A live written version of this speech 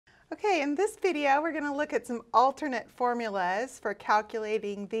Okay, in this video we're going to look at some alternate formulas for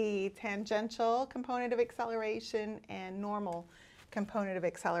calculating the tangential component of acceleration and normal component of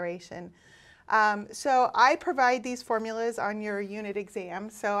acceleration. So I provide these formulas on your unit exam,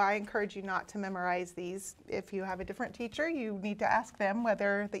 so I encourage you not to memorize these. If you have a different teacher, you need to ask them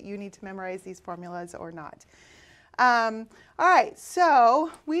whether that you need to memorize these formulas or not. All right,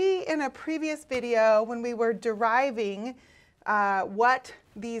 so in a previous video, when we were deriving what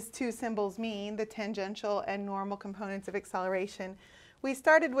these two symbols mean, the tangential and normal components of acceleration, we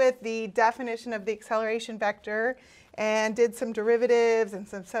started with the definition of the acceleration vector and did some derivatives and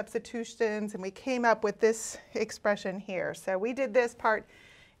some substitutions, and we came up with this expression here. So we did this part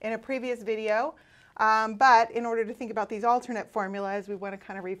in a previous video, but in order to think about these alternate formulas, we want to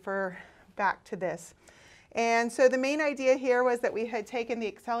kind of refer back to this. And so the main idea here was that we had taken the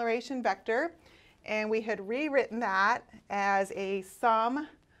acceleration vector and we had rewritten that as a sum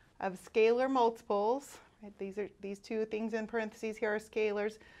of scalar multiples. Right? These two things in parentheses here are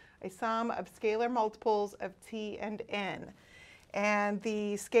scalars. A sum of scalar multiples of t and n. And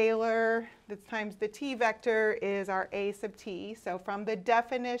the scalar that's times the t vector is our a sub t. So from the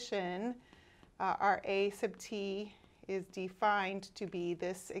definition, our a sub t is defined to be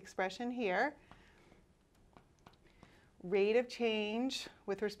this expression here. Rate of change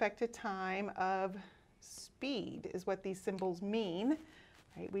with respect to time of speed is what these symbols mean.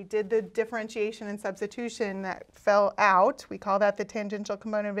 Right? We did the differentiation and substitution that fell out. We call that the tangential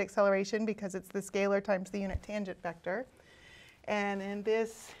component of acceleration because it's the scalar times the unit tangent vector. And then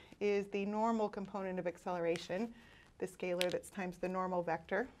this is the normal component of acceleration, the scalar that's times the normal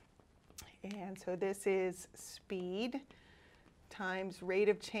vector. And so this is speed times rate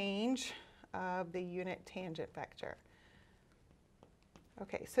of change of the unit tangent vector.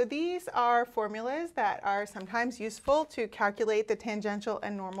 Okay, so these are formulas that are sometimes useful to calculate the tangential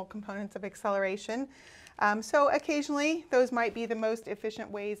and normal components of acceleration. So occasionally those might be the most efficient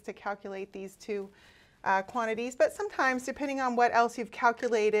ways to calculate these two quantities, but sometimes, depending on what else you've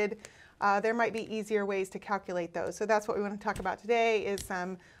calculated, there might be easier ways to calculate those. So that's what we want to talk about today, is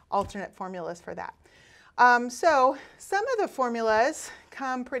some alternate formulas for that. So some of the formulas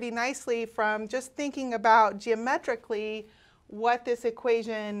come pretty nicely from just thinking about geometrically what this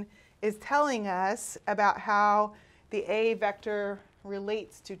equation is telling us about how the a vector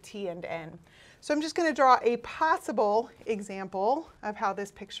relates to t and n. So I'm just going to draw a possible example of how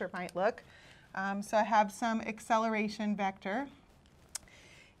this picture might look. So I have some acceleration vector.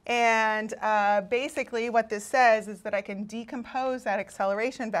 And basically what this says is that I can decompose that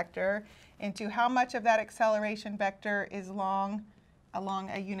acceleration vector into how much of that acceleration vector is along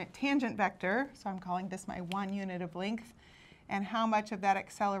a unit tangent vector. So I'm calling this my 1 unit of length. And how much of that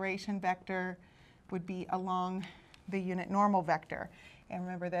acceleration vector would be along the unit normal vector. And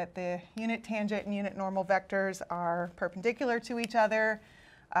remember that the unit tangent and unit normal vectors are perpendicular to each other.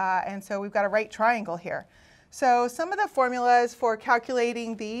 And so we've got a right triangle here. So some of the formulas for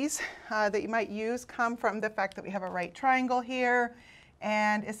calculating these that you might use come from the fact that we have a right triangle here.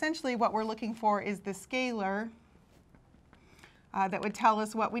 And essentially what we're looking for is the scalar that would tell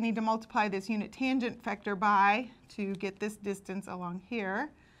us what we need to multiply this unit tangent vector by to get this distance along here.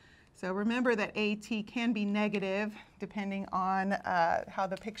 So remember that AT can be negative depending on how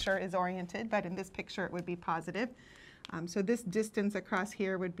the picture is oriented, but in this picture it would be positive. So this distance across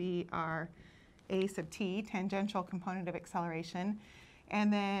here would be our a sub t, tangential component of acceleration.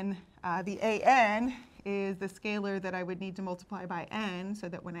 And then the an is the scalar that I would need to multiply by n, so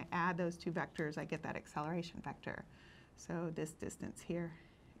that when I add those two vectors, I get that acceleration vector. So this distance here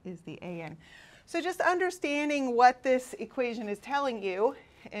is the an. So just understanding what this equation is telling you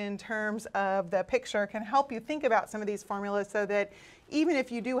in terms of the picture can help you think about some of these formulas so that even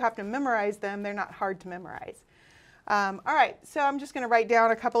if you do have to memorize them, they're not hard to memorize. All right, so I'm just going to write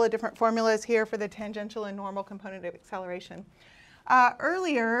down a couple of different formulas here for the tangential and normal component of acceleration.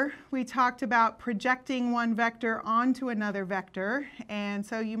 Earlier, we talked about projecting one vector onto another vector. And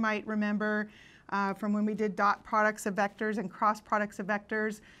so you might remember from when we did dot products of vectors and cross products of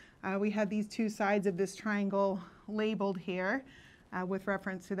vectors, we had these two sides of this triangle labeled here with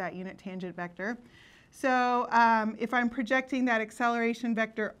reference to that unit tangent vector. So if I'm projecting that acceleration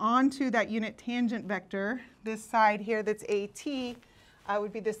vector onto that unit tangent vector, this side here that's AT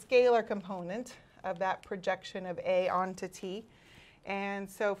would be the scalar component of that projection of A onto T. And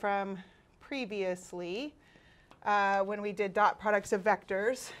so from previously, when we did dot products of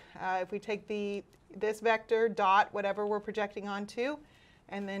vectors, if we take this vector dot whatever we're projecting onto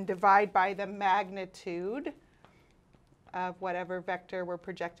and then divide by the magnitude of whatever vector we're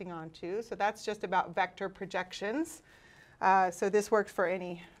projecting onto. So that's just about vector projections. So this works for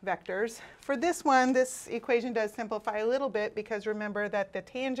any vectors. For this one, this equation does simplify a little bit because remember that the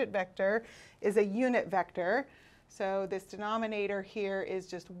tangent vector is a unit vector. So this denominator here is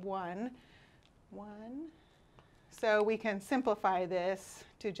just 1. So we can simplify this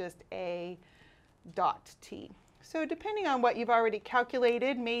to just a dot t. So depending on what you've already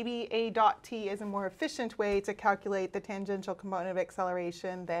calculated, maybe a dot t is a more efficient way to calculate the tangential component of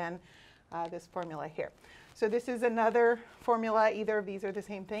acceleration than this formula here. So this is another formula, either of these are the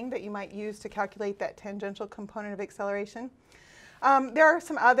same thing, that you might use to calculate that tangential component of acceleration. There are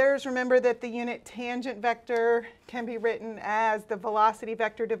some others. Remember that the unit tangent vector can be written as the velocity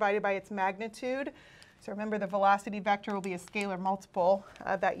vector divided by its magnitude. So remember, the velocity vector will be a scalar multiple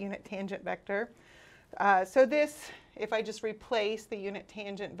of that unit tangent vector. So this, if I just replace the unit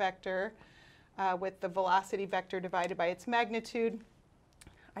tangent vector with the velocity vector divided by its magnitude,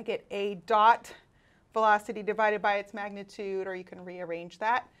 I get a dot velocity divided by its magnitude, or you can rearrange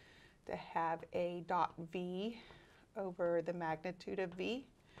that to have a dot v over the magnitude of v.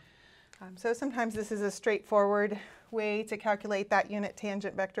 So sometimes this is a straightforward way to calculate that unit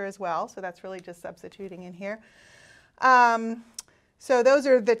tangent vector as well. So that's really just substituting in here. So those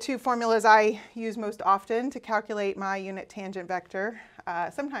are the two formulas I use most often to calculate my unit tangent vector.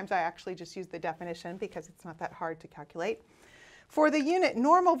 Sometimes I actually just use the definition because it's not that hard to calculate. For the unit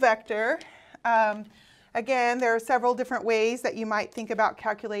normal vector, again, there are several different ways that you might think about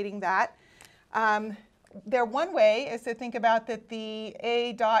calculating that. One way is to think about that the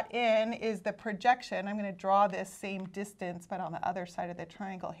a dot n is the projection. I'm going to draw this same distance, but on the other side of the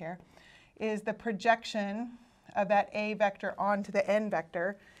triangle here, is the projection of that a vector onto the n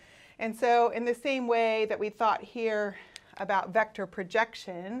vector. And so in the same way that we thought here about vector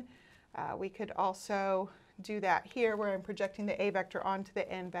projection, we could also do that here where I'm projecting the a vector onto the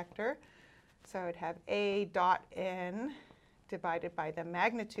n vector. So I'd have a dot n divided by the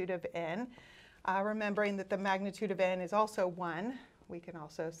magnitude of n. Remembering that the magnitude of n is also 1, we can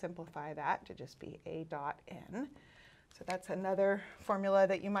also simplify that to just be a dot n. So that's another formula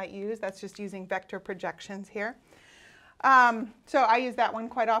that you might use. That's just using vector projections here. So I use that one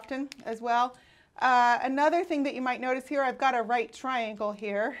quite often as well. Another thing that you might notice here, I've got a right triangle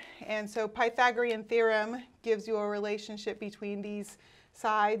here. And so Pythagorean Theorem gives you a relationship between these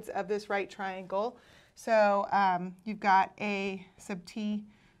sides of this right triangle. So you've got a sub t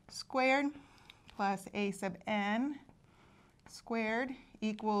squared plus a sub n squared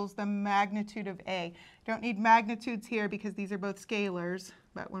equals the magnitude of a. Don't need magnitudes here because these are both scalars,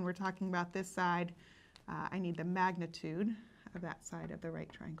 but when we're talking about this side, I need the magnitude of that side of the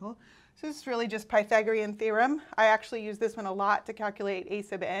right triangle. So this is really just Pythagorean theorem. I actually use this one a lot to calculate a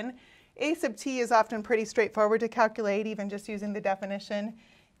sub n. A sub t is often pretty straightforward to calculate, even just using the definition.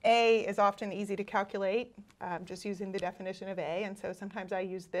 A is often easy to calculate, just using the definition of a, and so sometimes I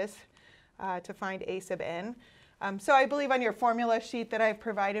use this to find a sub n. So I believe on your formula sheet that I've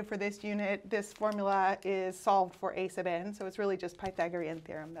provided for this unit, this formula is solved for a sub n. So it's really just Pythagorean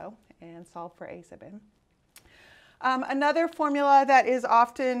theorem, though, and solved for a sub n. Another formula that is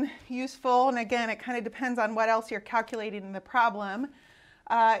often useful, and again, it kind of depends on what else you're calculating in the problem,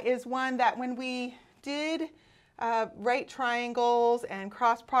 is one that when we did right triangles and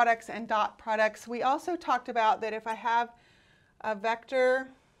cross products and dot products, we also talked about that if I have a vector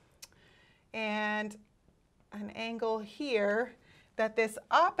and an angle here, that this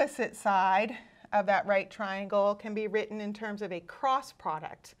opposite side of that right triangle can be written in terms of a cross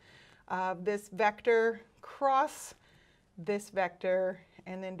product of this vector cross this vector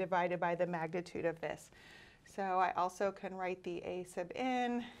and then divided by the magnitude of this. So I also can write the a sub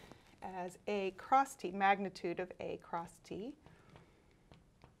n as a cross t, magnitude of a cross t,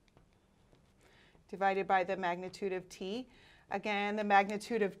 divided by the magnitude of t. Again, the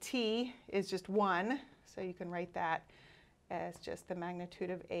magnitude of t is just 1, so you can write that as just the magnitude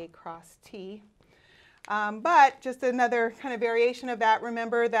of a cross t. But just another kind of variation of that,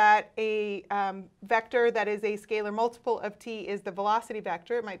 remember that a vector that is a scalar multiple of t is the velocity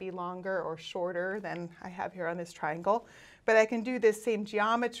vector. It might be longer or shorter than I have here on this triangle. But I can do this same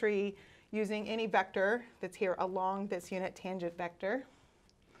geometry using any vector that's here along this unit tangent vector.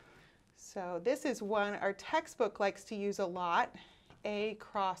 So this is one our textbook likes to use a lot, a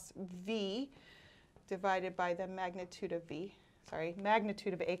cross v divided by the magnitude of v. Sorry,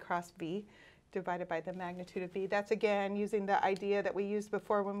 magnitude of a cross v divided by the magnitude of v. That's again using the idea that we used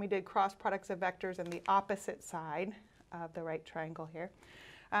before when we did cross products of vectors on the opposite side of the right triangle here.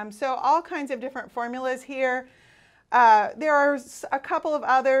 So all kinds of different formulas here. There are a couple of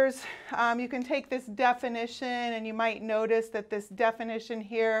others. You can take this definition and you might notice that this definition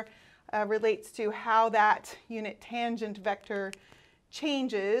here relates to how that unit tangent vector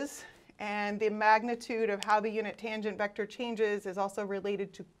changes, and the magnitude of how the unit tangent vector changes is also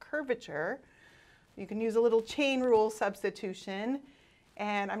related to curvature. You can use a little chain rule substitution,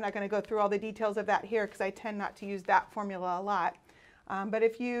 and I'm not going to go through all the details of that here because I tend not to use that formula a lot. But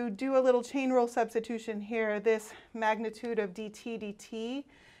if you do a little chain rule substitution here, this magnitude of dt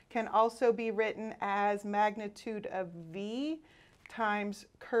can also be written as magnitude of v times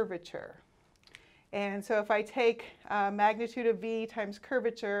curvature. And so if I take magnitude of v times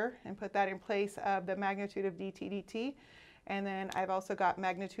curvature and put that in place of the magnitude of dt, and then I've also got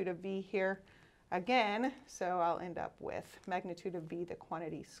magnitude of v here again, so I'll end up with magnitude of v, the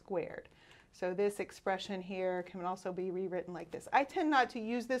quantity squared. So this expression here can also be rewritten like this. I tend not to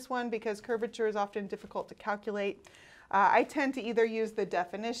use this one because curvature is often difficult to calculate. I tend to either use the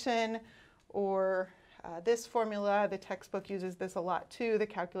definition or this formula. The textbook uses this a lot too. The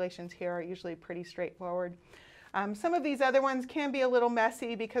calculations here are usually pretty straightforward. Some of these other ones can be a little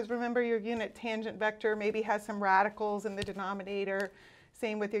messy because remember your unit tangent vector maybe has some radicals in the denominator.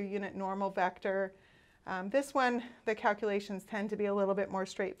 Same with your unit normal vector. This one, the calculations tend to be a little bit more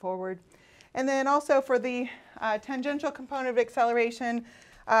straightforward. And then also for the tangential component of acceleration,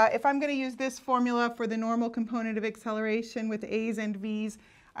 if I'm going to use this formula for the normal component of acceleration with a's and v's,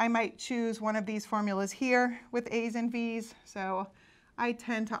 I might choose one of these formulas here with a's and v's. So I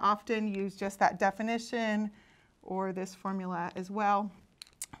tend to often use just that definition or this formula as well.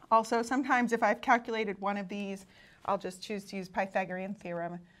 Also, sometimes if I've calculated one of these, I'll just choose to use Pythagorean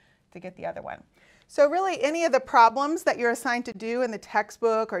Theorem to get the other one. So really any of the problems that you're assigned to do in the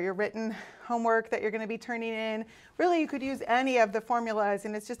textbook or your written homework that you're going to be turning in, really you could use any of the formulas,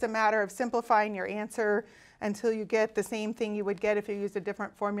 and it's just a matter of simplifying your answer until you get the same thing you would get if you used a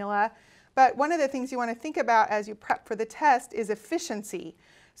different formula. But one of the things you want to think about as you prep for the test is efficiency,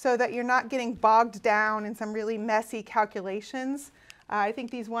 so that you're not getting bogged down in some really messy calculations. I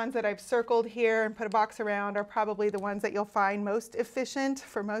think these ones that I've circled here and put a box around are probably the ones that you'll find most efficient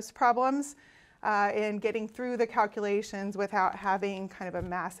for most problems in getting through the calculations without having kind of a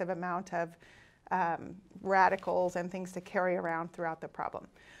massive amount of radicals and things to carry around throughout the problem.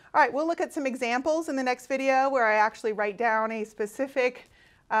 All right, we'll look at some examples in the next video where I actually write down a specific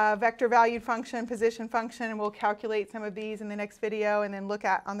vector valued function, position function, and we'll calculate some of these in the next video and then look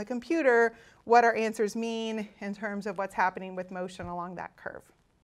at on the computer what our answers mean in terms of what's happening with motion along that curve.